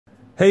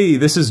Hey,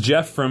 this is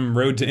Jeff from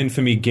Road to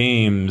Infamy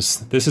Games.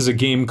 This is a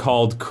game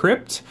called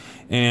Crypt,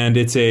 and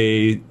it's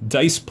a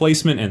dice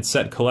placement and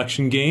set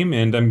collection game,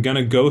 and I'm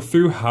gonna go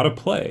through how to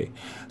play.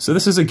 So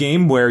this is a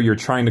game where you're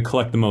trying to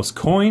collect the most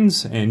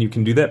coins, and you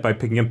can do that by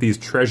picking up these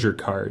treasure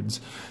cards.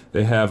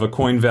 They have a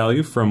coin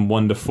value from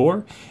 1 to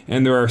 4,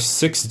 and there are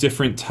 6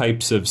 different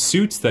types of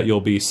suits that you'll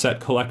be set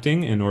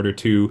collecting in order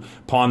to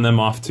pawn them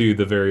off to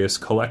the various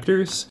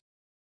collectors.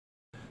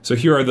 So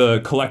here are the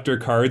collector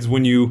cards.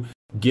 When you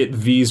get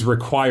these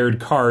required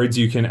cards,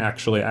 you can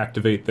actually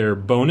activate their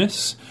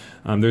bonus.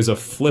 There's a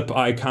flip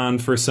icon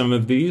for some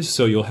of these,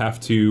 so you'll have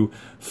to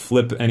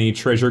flip any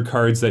treasure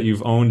cards that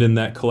you've owned in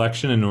that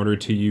collection in order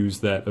to use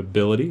that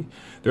ability.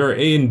 There are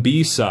A and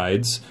B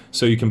sides,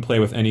 so you can play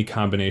with any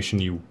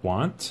combination you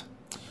want.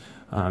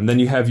 Then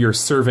you have your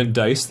servant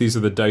dice. These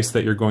are the dice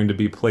that you're going to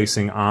be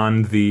placing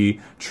on the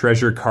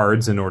treasure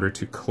cards in order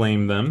to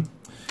claim them.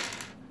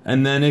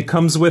 And then it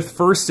comes with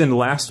first and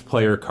last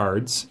player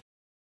cards.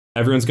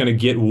 Everyone's going to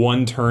get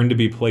one turn to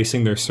be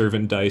placing their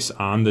servant dice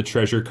on the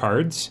treasure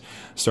cards,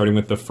 starting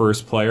with the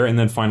first player, and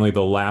then finally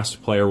the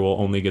last player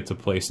will only get to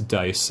place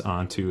dice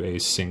onto a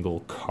single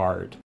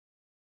card.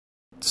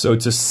 So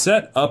to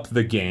set up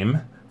the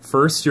game,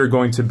 first you're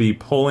going to be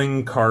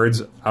pulling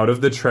cards out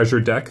of the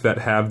treasure deck that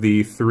have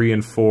the 3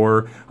 and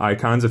 4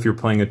 icons if you're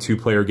playing a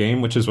 2-player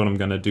game, which is what I'm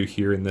going to do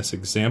here in this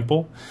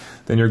example.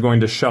 Then you're going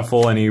to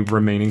shuffle any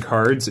remaining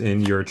cards in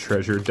your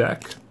treasure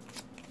deck.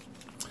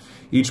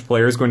 Each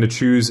player is going to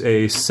choose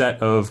a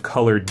set of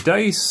colored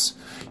dice.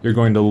 You're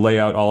going to lay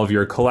out all of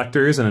your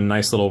collectors in a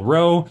nice little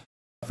row.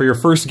 For your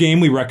first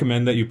game, we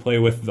recommend that you play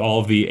with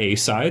all of the A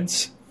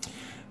sides.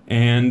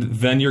 And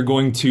then you're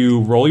going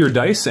to roll your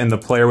dice, and the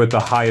player with the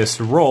highest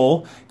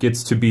roll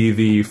gets to be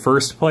the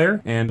first player,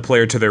 and the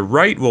player to their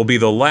right will be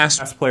the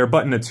last player.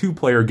 But in a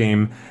 2-player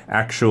game,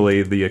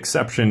 actually, the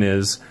exception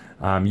is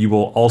you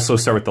will also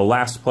start with the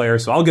last player,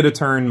 so I'll get a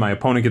turn, my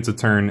opponent gets a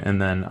turn,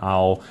 and then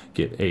I'll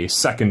get a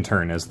second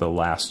turn as the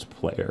last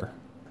player.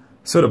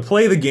 So to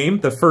play the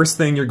game, the first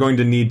thing you're going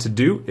to need to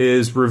do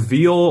is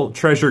reveal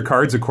treasure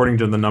cards according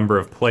to the number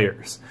of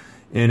players.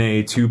 In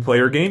a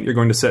 2-player game, you're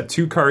going to set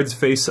 2 cards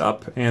face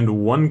up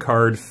and 1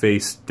 card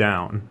face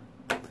down.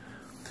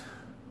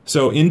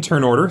 So in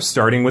turn order,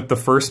 starting with the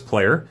first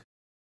player,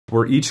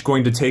 we're each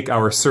going to take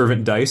our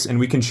servant dice, and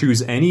we can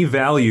choose any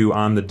value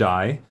on the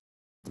die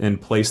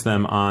and place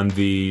them on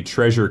the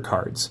treasure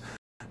cards.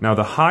 Now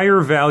the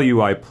higher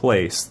value I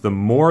place, the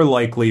more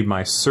likely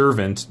my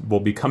servant will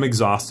become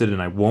exhausted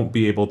and I won't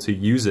be able to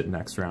use it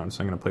next round.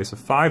 So I'm going to place a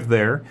 5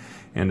 there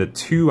and a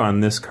 2 on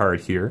this card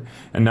here.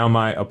 And now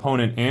my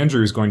opponent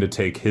Andrew is going to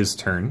take his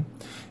turn.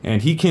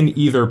 And he can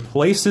either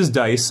place his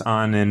dice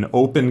on an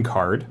open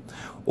card,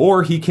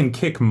 or he can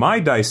kick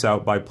my dice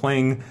out by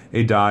playing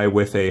a die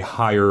with a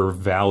higher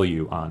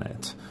value on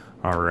it.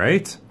 All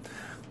right.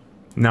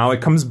 Now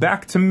it comes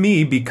back to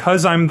me.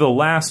 Because I'm the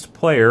last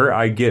player,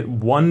 I get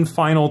one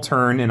final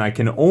turn and I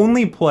can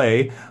only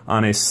play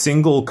on a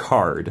single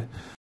card.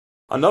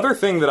 Another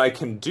thing that I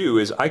can do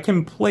is I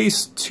can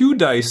place 2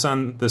 dice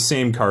on the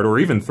same card, or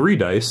even 3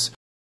 dice.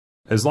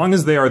 As long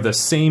as they are the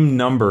same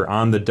number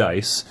on the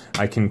dice,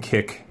 I can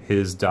kick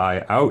his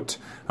die out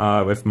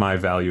if my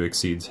value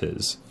exceeds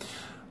his.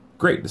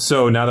 Great,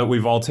 so now that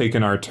we've all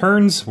taken our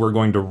turns, we're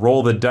going to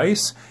roll the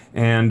dice,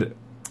 and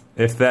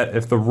if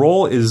the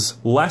roll is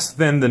less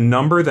than the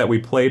number that we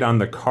played on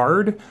the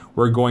card,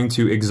 we're going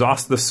to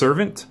exhaust the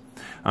servant.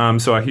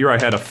 So here I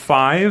had a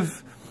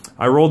 5.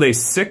 I rolled a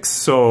 6,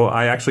 so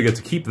I actually get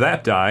to keep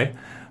that die.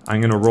 I'm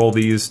going to roll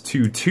these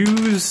 2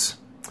 2s.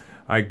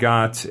 I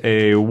got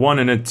a 1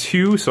 and a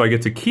 2, so I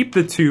get to keep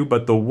the 2,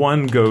 but the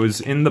 1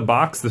 goes in the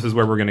box. This is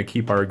where we're going to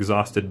keep our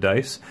exhausted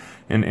dice.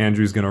 And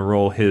Andrew's going to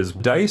roll his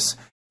dice.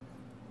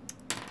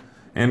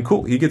 And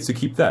cool, he gets to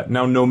keep that.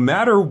 Now, no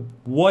matter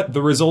what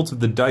the results of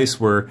the dice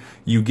were,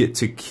 you get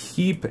to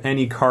keep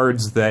any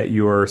cards that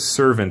your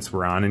servants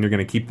were on, and you're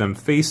going to keep them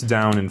face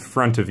down in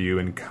front of you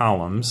in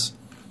columns.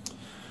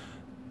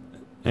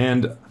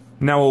 And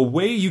now a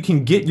way you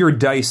can get your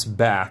dice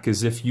back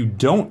is if you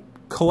don't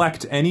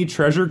collect any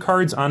treasure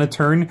cards on a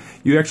turn,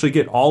 you actually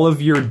get all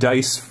of your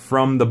dice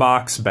from the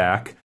box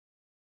back,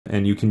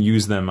 and you can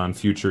use them on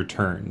future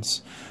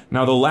turns.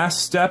 Now the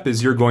last step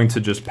is you're going to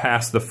just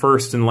pass the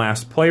first and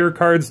last player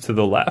cards to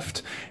the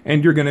left,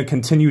 and you're going to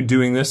continue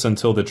doing this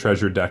until the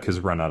treasure deck has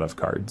run out of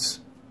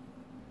cards.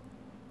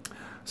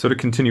 So to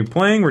continue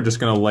playing, we're just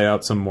going to lay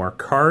out some more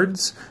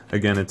cards.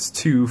 Again, it's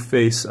 2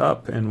 face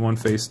up and 1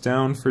 face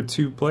down for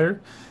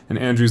 2-player. And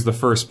Andrew's the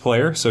first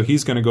player, so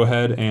he's going to go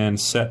ahead and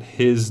set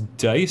his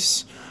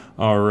dice.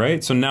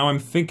 Alright, so now I'm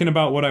thinking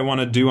about what I want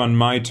to do on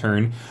my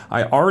turn.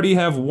 I already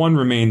have 1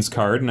 remains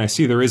card, and I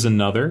see there is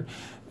another.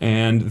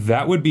 And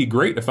that would be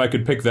great if I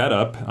could pick that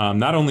up.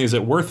 Not only is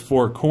it worth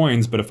 4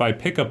 coins, but if I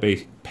pick up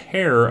a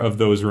pair of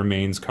those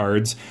remains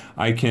cards,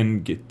 I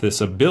can get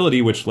this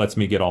ability which lets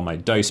me get all my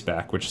dice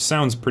back, which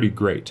sounds pretty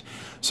great.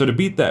 So to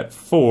beat that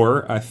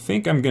 4, I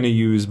think I'm going to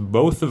use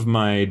both of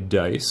my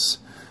dice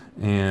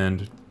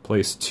and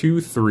place 2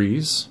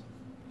 3s.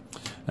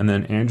 and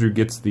then Andrew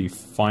gets the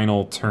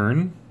final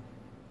turn.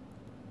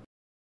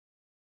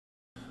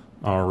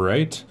 All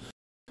right.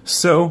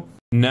 So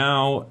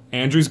now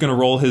Andrew's going to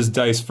roll his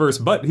dice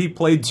first, but he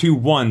played 2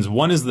 1s.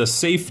 1 is the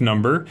safe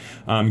number.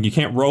 You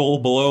can't roll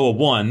below a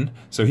 1,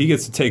 so he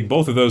gets to take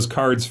both of those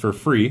cards for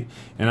free.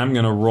 And I'm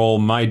going to roll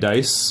my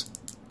dice.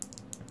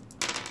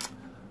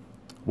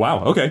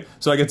 Wow, okay.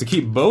 So I get to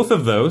keep both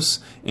of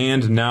those,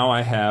 and now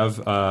I have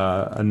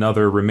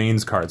another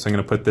remains card. So I'm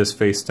going to put this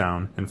face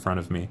down in front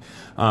of me.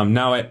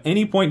 Now at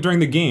any point during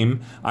the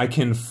game, I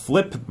can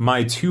flip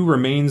my 2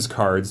 remains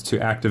cards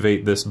to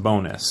activate this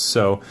bonus.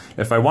 So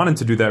if I wanted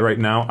to do that right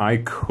now, I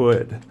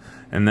could.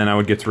 And then I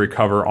would get to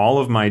recover all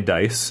of my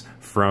dice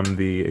from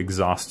the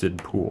exhausted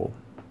pool.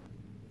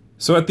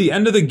 So at the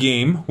end of the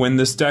game, when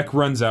this deck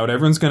runs out,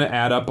 everyone's going to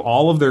add up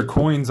all of their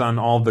coins on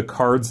all the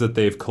cards that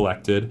they've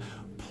collected,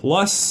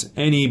 plus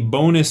any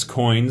bonus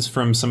coins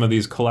from some of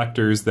these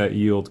collectors that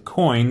yield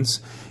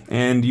coins,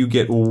 and you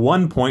get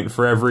 1 point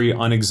for every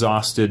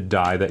unexhausted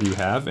die that you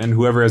have, and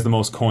whoever has the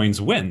most coins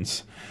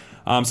wins.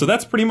 So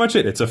that's pretty much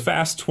it. It's a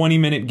fast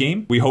 20-minute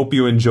game. We hope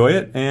you enjoy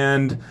it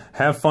and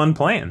have fun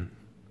playing.